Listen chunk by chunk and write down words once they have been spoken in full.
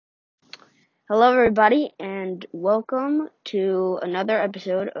Hello, everybody, and welcome to another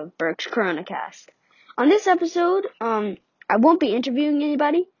episode of Burke's CoronaCast. On this episode, I won't be interviewing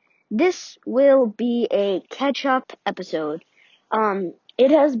anybody. This will be a catch-up episode.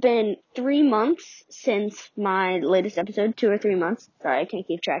 It has been 3 months since my latest episode, 2 or 3 months. Sorry, I can't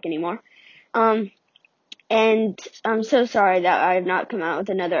keep track anymore. And I'm so sorry that I have not come out with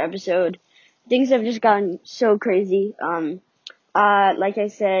another episode. Things have just gotten so crazy. Like I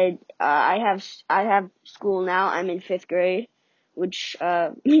said, I have school now. I'm in 5th grade, which,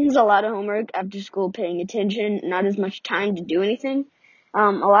 means a lot of homework after school, paying attention, not as much time to do anything. A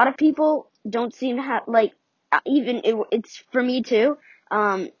lot of people don't seem to have, it's for me too.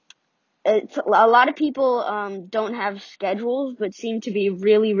 It's a lot of people, don't have schedules, but seem to be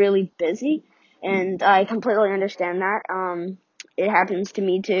really, really busy. And I completely understand that. It happens to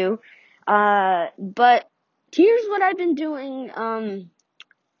me too. But here's what I've been doing,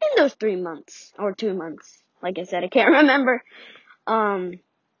 in those 3 months or 2 months. Like I said, I can't remember. Um,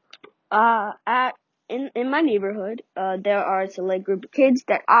 in my neighborhood, there are a select group of kids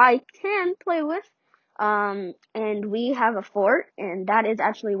that I can play with. And we have a fort, and that is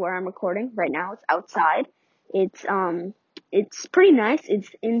actually where I'm recording right now. It's outside. It's pretty nice. It's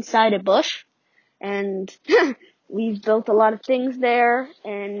inside a bush, and we've built a lot of things there,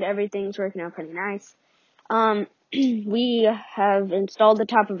 and everything's working out pretty nice. We have installed the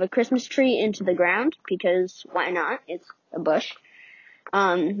top of a Christmas tree into the ground because why not? It's a bush.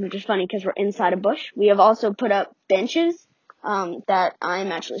 Which is funny because we're inside a bush. We have also put up benches, that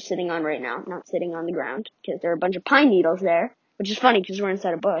I'm actually sitting on right now, not sitting on the ground because there are a bunch of pine needles there, which is funny because we're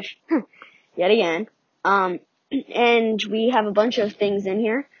inside a bush. Yet again. And we have a bunch of things in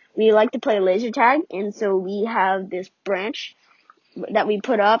here. We like to play laser tag, and so we have this branch that we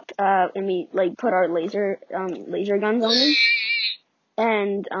put up, and we put our laser guns on them.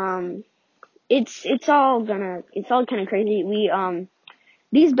 And it's all kind of crazy.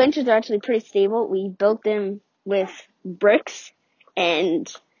 These benches are actually pretty stable. We built them with bricks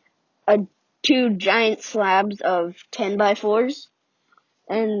and two giant slabs of 10x4s.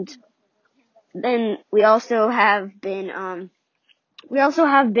 And then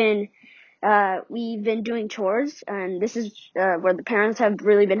we've been doing chores, and this is, where the parents have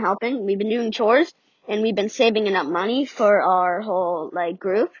really been helping. We've been doing chores, and we've been saving enough money for our whole,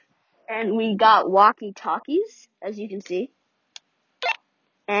 group. And we got walkie-talkies, as you can see.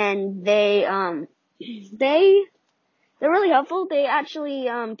 And they're really helpful. They actually,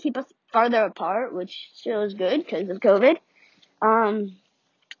 keep us farther apart, which feels good because of COVID.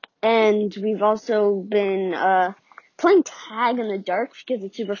 And we've also been, playing tag in the dark because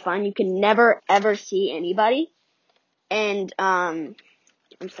it's super fun. You can never ever see anybody. And, I'm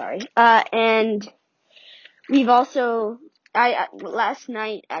sorry. And we've also, last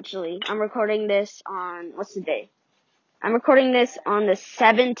night, actually, I'm recording this on, what's the day? I'm recording this on the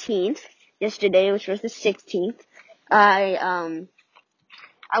 17th, yesterday, which was the 16th. I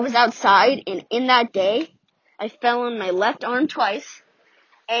was outside, and in that day, I fell on my left arm twice,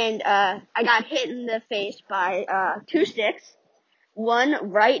 and, I got hit in the face by, 2 sticks. One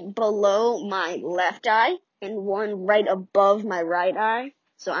right below my left eye, and one right above my right eye.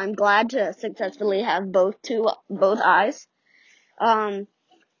 So I'm glad to successfully have both eyes.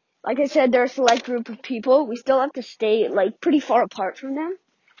 Like I said, they're a select group of people. We still have to stay, pretty far apart from them.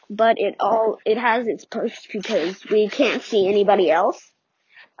 But it has its perks because we can't see anybody else.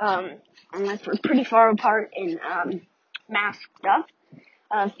 Unless we're pretty far apart in, masked up.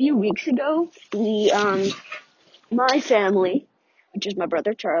 A few weeks ago, my family, which is my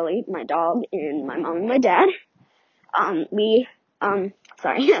brother Charlie, my dog, and my mom and my dad, we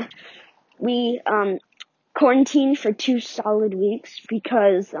quarantined for 2 solid weeks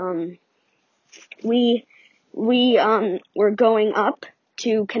because, we were going up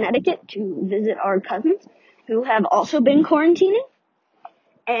to Connecticut to visit our cousins who have also been quarantining.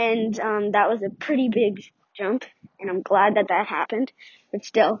 And, that was a pretty big jump, and I'm glad that happened. But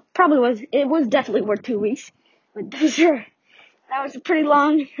still, it was definitely worth 2 weeks. But that was a pretty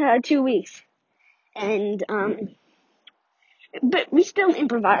long, 2 weeks. And, but we still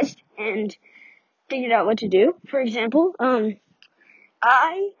improvised and figured out what to do. For example,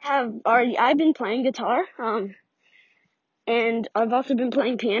 I've been playing guitar, and I've also been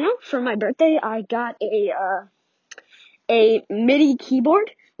playing piano. For my birthday, I got a MIDI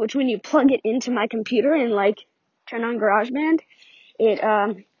keyboard, which when you plug it into my computer and, turn on GarageBand, it,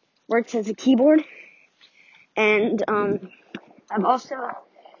 works as a keyboard. And,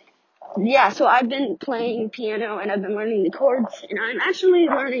 so I've been playing piano and I've been learning the chords, and I'm actually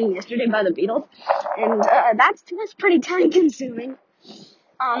learning Yesterday by the Beatles, and, that's pretty time consuming.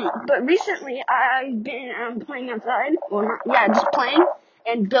 But recently I've been playing outside, just playing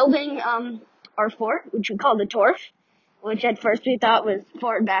and building our fort, which we call the Torf, which at first we thought was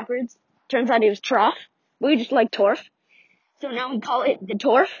fort backwards. Turns out it was trough. We just like Torf, so now we call it the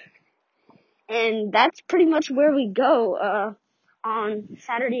Torf, and that's pretty much where we go on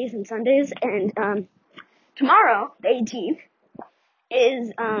Saturdays and Sundays. And tomorrow, the 18th,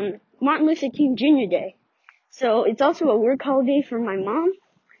 is Martin Luther King Jr. Day. So it's also a work holiday for my mom.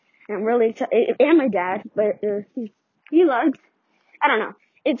 And I'm really excited, and my dad, but he loves, I don't know.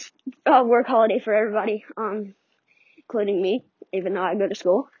 It's a work holiday for everybody, including me, even though I go to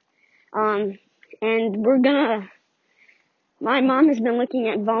school. And my mom has been looking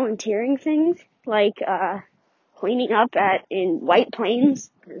at volunteering things, like, cleaning up in White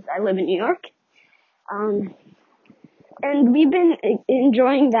Plains, because I live in New York. And we've been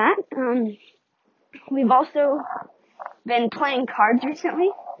enjoying that. We've also been playing cards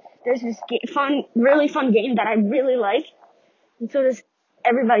recently. There's this really fun game that I really like, and so does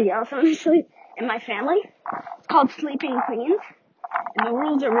everybody else, honestly, in my family. It's called Sleeping Queens, and the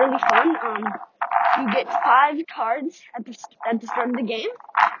rules are really fun. You get 5 cards at the start of the game,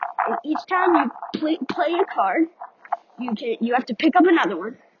 and each time you play a card, you have to pick up another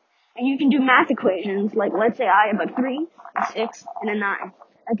one, and you can do math equations, like let's say I have a 3, a 6, and a 9.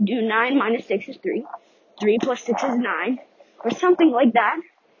 I can do 9 minus 6 is 3, 3 plus 6 is 9, or something like that.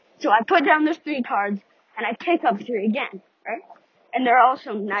 So I put down those 3 cards, and I pick up 3 again, right? And there are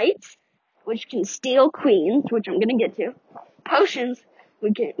also knights, which can steal queens, which I'm gonna get to. Potions,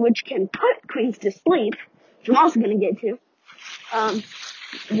 which can put queens to sleep, which I'm also gonna get to.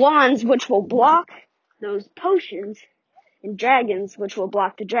 Wands, which will block those potions, and dragons, which will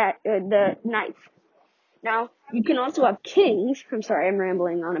block the knights. Now, you can also have kings. I'm sorry, I'm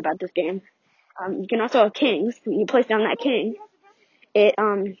rambling on about this game. You can also have kings. When you place down that king,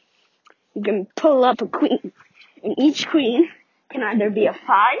 you can pull up a queen, and each queen can either be a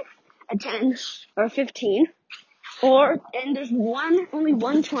 5, a 10, or a 15, and there's only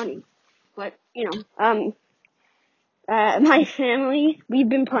one 20. But, my family, we've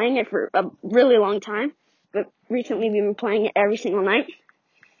been playing it for a really long time, but recently we've been playing it every single night.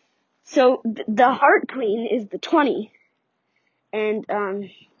 So, the heart queen is the 20, and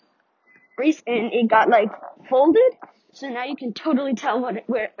it got, folded, so now you can totally tell what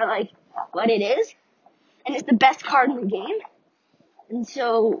it is. And it's the best card in the game. And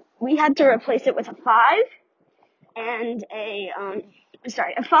so we had to replace it with a 5 and a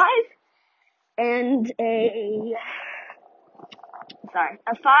 5 and a 5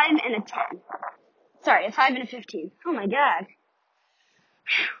 and a 10. Sorry, a 5 and a 15. Oh my god.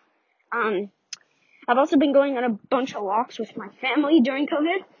 I've also been going on a bunch of walks with my family during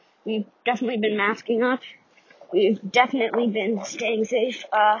COVID. We've definitely been masking up. We've definitely been staying safe.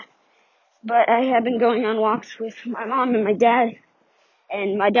 But I have been going on walks with my mom and my dad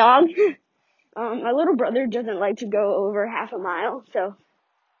and my dog. My little brother doesn't like to go over half a mile, so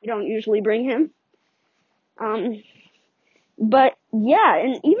we don't usually bring him. But yeah,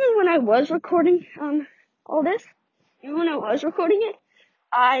 and even when I was recording, all this, even when I was recording it,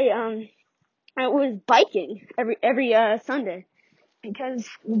 I was biking every Sunday because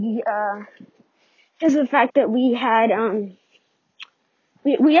because of the fact that we had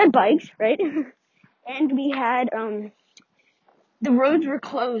bikes, right? And we had, the roads were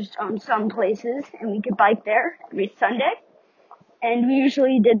closed on some places, and we could bike there every Sunday. And we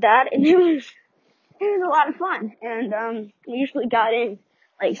usually did that, and it was a lot of fun. And we usually got in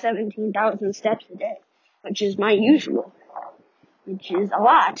 17,000 steps a day, which is my usual, which is a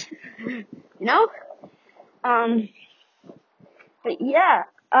lot, you know? But yeah,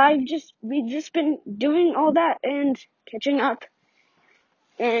 we've just been doing all that and catching up.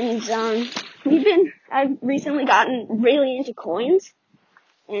 And I've recently gotten really into coins,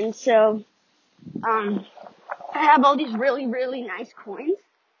 and so I have all these really, really nice coins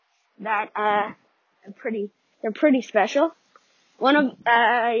that they're pretty special.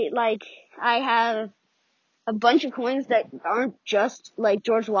 I have a bunch of coins that aren't just like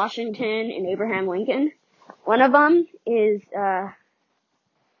George Washington and Abraham Lincoln. One of them is, a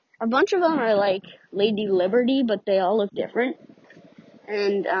bunch of them are like Lady Liberty, but they all look different.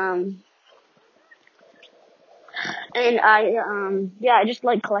 And I just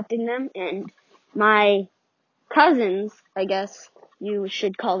like collecting them, and my cousins, I guess you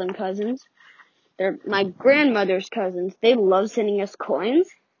should call them cousins. They're my grandmother's cousins. They love sending us coins.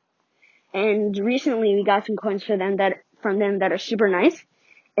 And recently we got some coins from them that are super nice.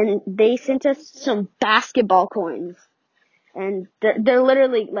 And they sent us some basketball coins. And they're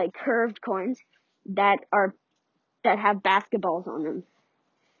literally like curved coins that have basketballs on them.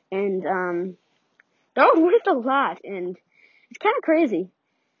 and they're worth a lot, and it's kind of crazy.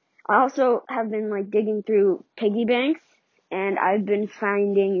 I also have been like digging through piggy banks, and I've been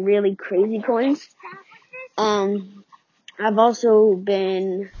finding really crazy coins. I've also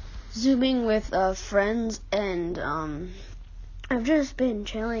been zooming with friends, and I've just been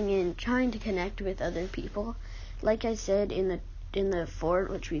chilling and trying to connect with other people. Like I said, in the fort,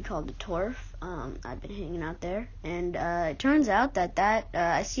 which we call the Torf, I've been hanging out there, and it turns out that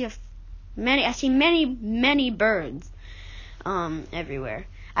I see many birds everywhere.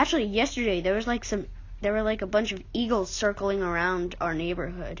 Actually, yesterday there were like a bunch of eagles circling around our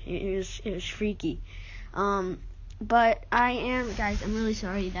neighborhood. It was freaky. But guys, I'm really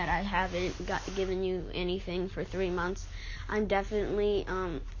sorry that I haven't given you anything for 3 months. I'm definitely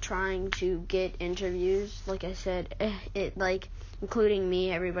trying to get interviews. Like I said, including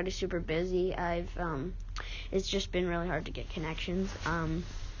me, everybody's super busy. It's just been really hard to get connections.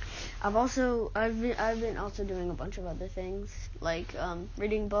 I've been also doing a bunch of other things, like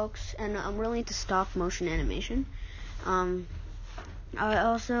reading books, and I'm really into stop motion animation. I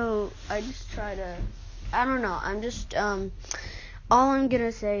just try to, I don't know, all I'm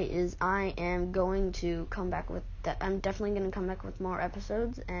gonna say is I'm definitely gonna come back with more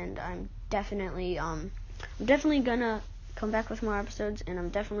episodes, and I'm definitely gonna come back with more episodes, and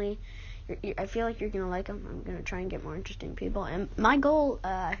I feel like you're gonna like them. I'm gonna try and get more interesting people, and my goal,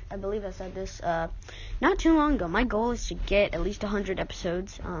 I believe I said this, not too long ago, my goal is to get at least 100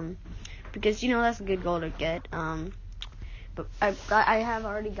 episodes, because, that's a good goal to get, but I have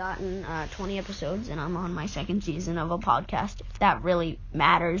already gotten 20 episodes, and I'm on my second season of a podcast, if that really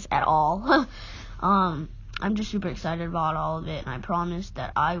matters at all. I'm just super excited about all of it, and I promise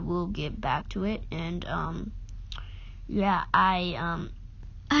that I will get back to it. And yeah, I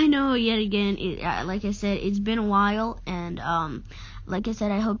know yet again, like I said, it's been a while, and like I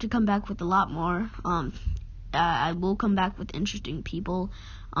said, I hope to come back with a lot more. I will come back with interesting people.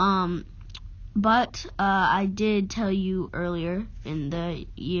 But I did tell you earlier in the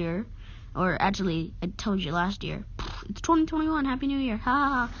year, or actually I told you last year. It's 2021. Happy New Year!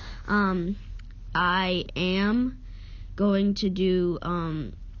 Ha ha. I am going to do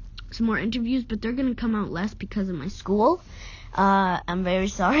some more interviews, but they're gonna come out less because of my school. I'm very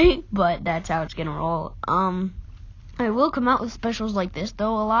sorry, but that's how it's gonna roll. I will come out with specials like this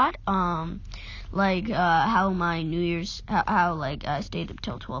though a lot. Like how my New Year's, how like I stayed up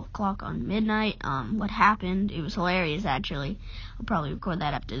till 12 o'clock on midnight. What happened? It was hilarious actually. I'll probably record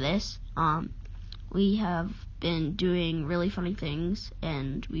that after this. We have been doing really funny things,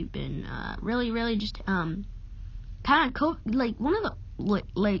 and we've been really just kind of like one of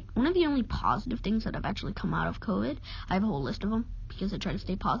the only positive things that have actually come out of COVID. I have a whole list of them because I try to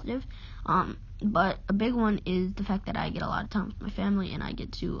stay positive. But a big one is the fact that I get a lot of time with my family, and I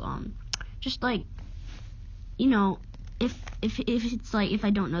get to just like, if it's like, if I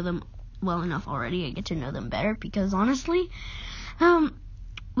don't know them well enough already, I get to know them better, because honestly,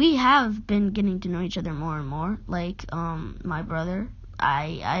 we have been getting to know each other more and more. Like my brother,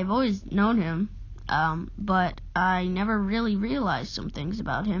 I've always known him. But I never really realized some things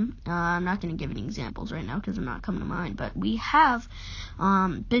about him. I'm not going to give any examples right now because they're not coming to mind, but we have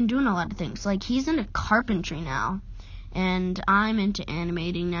been doing a lot of things. Like, he's into carpentry now, and I'm into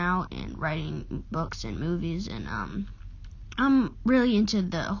animating now and writing books and movies, and I'm really into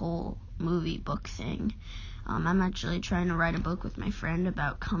the whole movie book thing. I'm actually trying to write a book with my friend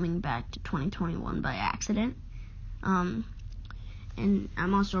about coming back to 2021 by accident. And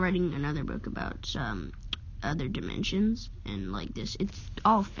I'm also writing another book about other dimensions, and like this, it's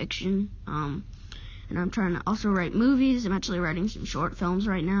all fiction. And I'm trying to also write movies. I'm actually writing some short films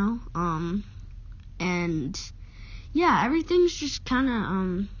right now. And yeah, everything's just kind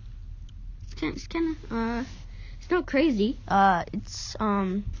of it's not crazy. It's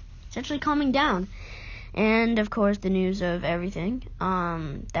actually calming down. And of course, the news of everything.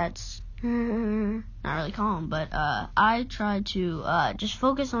 That's not really calm, but I try to just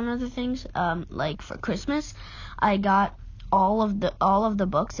focus on other things. Like for Christmas, I got all of the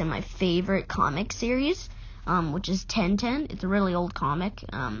books in my favorite comic series, which is 1010. It's a really old comic.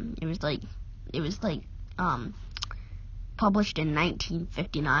 It was published in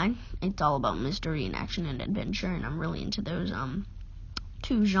 1959. It's all about mystery and action and adventure, and I'm really into those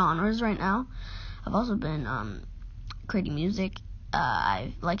two genres right now. I've also been creating music.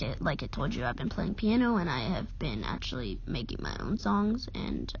 Like I told you, I've been playing piano, and I have been actually making my own songs,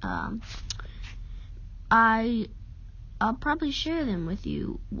 and I'll probably share them with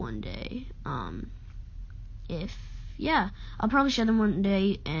you one day. I'll probably share them one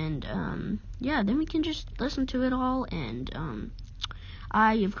day, and then we can just listen to it all, and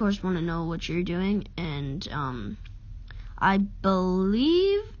I, of course, want to know what you're doing, and I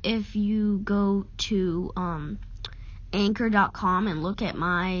believe if you go to Anchor.com and look at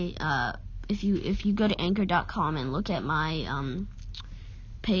my if you go to Anchor.com and look at my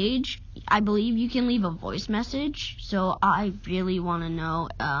page, I believe you can leave a voice message. So I really want to know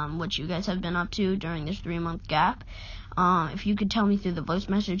what you guys have been up to during this 3-month gap. If you could tell me through the voice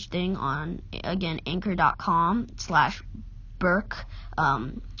message thing on, again, Anchor.com/Burke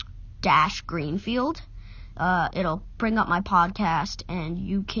dash Greenfield. It'll bring up my podcast, and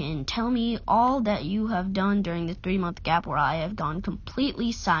you can tell me all that you have done during the 3-month gap where I have gone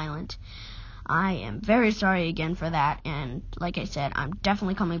completely silent. I am very sorry again for that, and like I said, I'm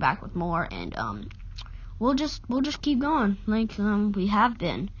definitely coming back with more, and we'll just keep going like we have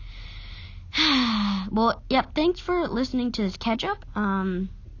been. Well, yep, thanks for listening to this catch-up.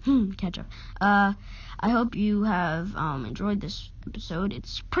 I hope you have enjoyed this episode.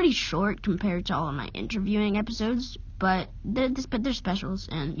 It's pretty short compared to all of my interviewing episodes, but they're specials,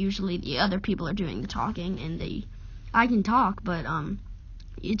 and usually the other people are doing the talking, and I can talk, but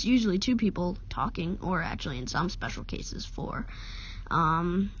it's usually 2 people talking, or actually in some special cases 4.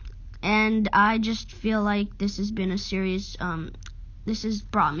 And I just feel like this has been a serious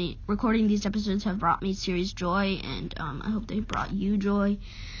recording these episodes have brought me serious joy, and I hope they brought you joy.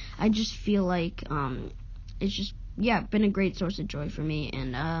 I just feel like it's just, been a great source of joy for me,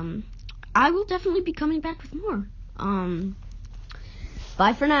 and I will definitely be coming back with more.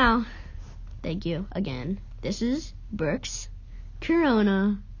 Bye for now. Thank you again. This is Burke's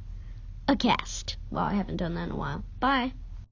Corona, a cast. Well, I haven't done that in a while. Bye.